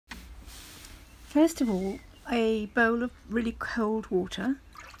First of all, a bowl of really cold water.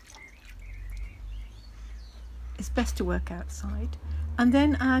 It's best to work outside, and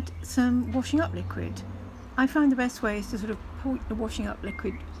then add some washing up liquid. I find the best way is to sort of put the washing up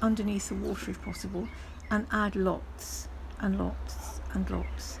liquid underneath the water if possible, and add lots and lots and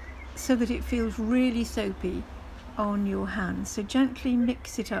lots so that it feels really soapy on your hands. So gently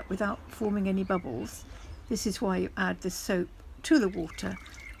mix it up without forming any bubbles. This is why you add the soap to the water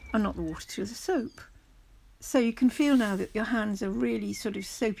and not the water to the soap. So you can feel now that your hands are really sort of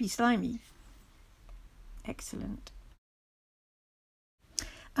soapy slimy. Excellent.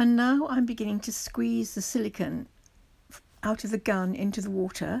 And now I'm beginning to squeeze the silicone out of the gun into the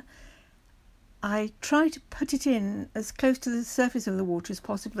water. I try to put it in as close to the surface of the water as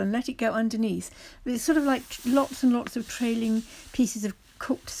possible and let it go underneath. It's sort of like lots and lots of trailing pieces of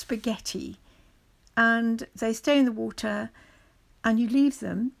cooked spaghetti, and they stay in the water, and you leave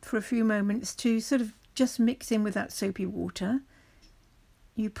them for a few moments to sort of just mix in with that soapy water.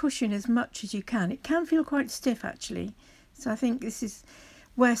 You push in as much as you can. It can feel quite stiff actually, so I think this is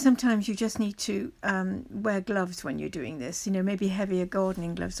where sometimes you just need to wear gloves when you're doing this, you know, maybe heavier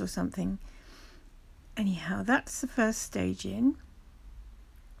gardening gloves or something. Anyhow, that's the first stage in.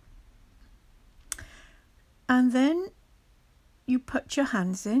 And then you put your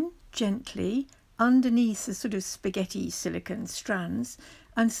hands in gently underneath the sort of spaghetti silicone strands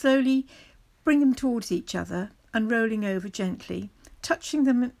and slowly bring them towards each other and rolling over gently, touching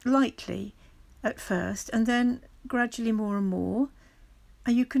them lightly at first and then gradually more and more.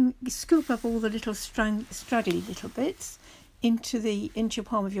 And you can scoop up all the little straggly little bits into your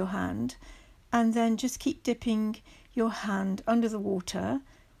palm of your hand, and then just keep dipping your hand under the water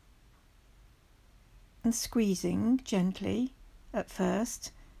and squeezing gently at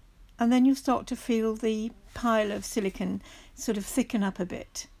first, and then you'll start to feel the pile of silicone sort of thicken up a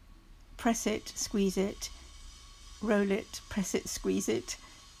bit. Press it, squeeze it, roll it, press it, squeeze it,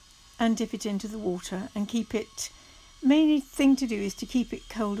 and dip it into the water and keep it. Main thing to do is to keep it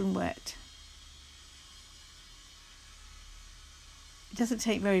cold and wet. It doesn't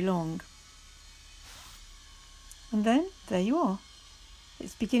take very long. And then there you are.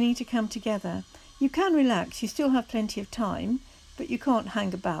 It's beginning to come together. You can relax, you still have plenty of time, but you can't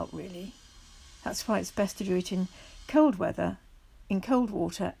hang about really. That's why it's best to do it in cold weather, in cold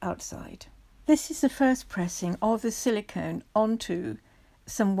water outside. This is the first pressing of the silicone onto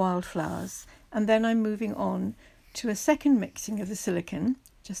some wildflowers, and then I'm moving on to a second mixing of the silicone,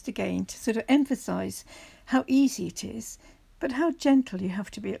 just again to sort of emphasize how easy it is, but how gentle you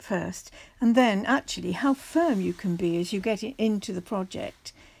have to be at first, and then actually how firm you can be as you get into the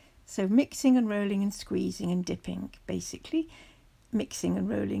project. So mixing and rolling and squeezing and dipping, basically mixing and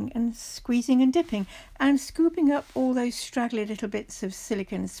rolling and squeezing and dipping, and scooping up all those straggly little bits of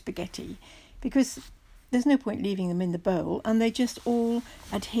silicone spaghetti, because there's no point leaving them in the bowl, and they just all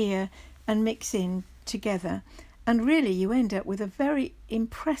adhere and mix in together. And really you end up with a very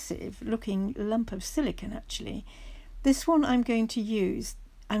impressive looking lump of silicone actually. This one I'm going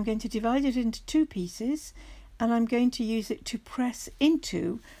to divide it into two pieces, and I'm going to use it to press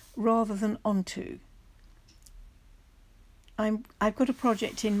into rather than onto. I've got a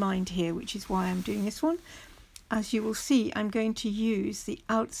project in mind here, which is why I'm doing this one. As you will see, I'm going to use the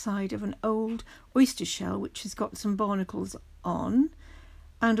outside of an old oyster shell which has got some barnacles on,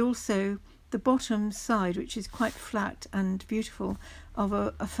 and also the bottom side, which is quite flat and beautiful, of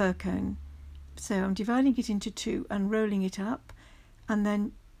a fir cone. So I'm dividing it into two and rolling it up, and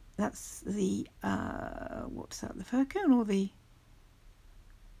then that's the what's that, the fir cone or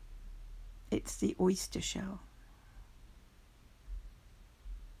it's the oyster shell.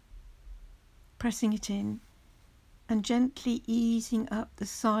 Pressing it in and gently easing up the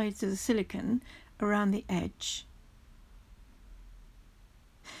sides of the silicone around the edge.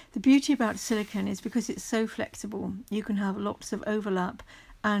 The beauty about silicone is because it's so flexible, you can have lots of overlap,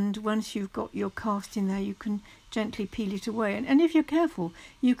 and once you've got your cast in there you can gently peel it away, and if you're careful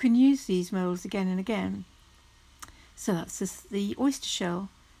you can use these moulds again and again. So that's the oyster shell.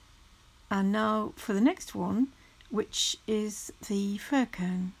 And now for the next one, which is the fir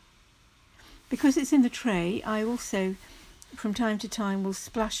cone. Because it's in the tray, I also from time to time will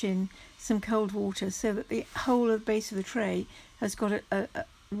splash in some cold water so that the whole of the base of the tray has got a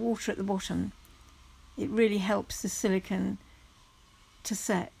water at the bottom. It really helps the silicone to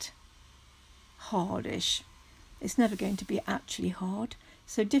set hardish. It's never going to be actually hard.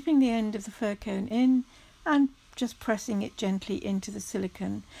 So dipping the end of the fir cone in and just pressing it gently into the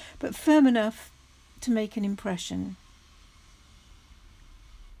silicone, but firm enough to make an impression.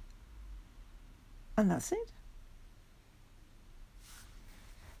 And that's it.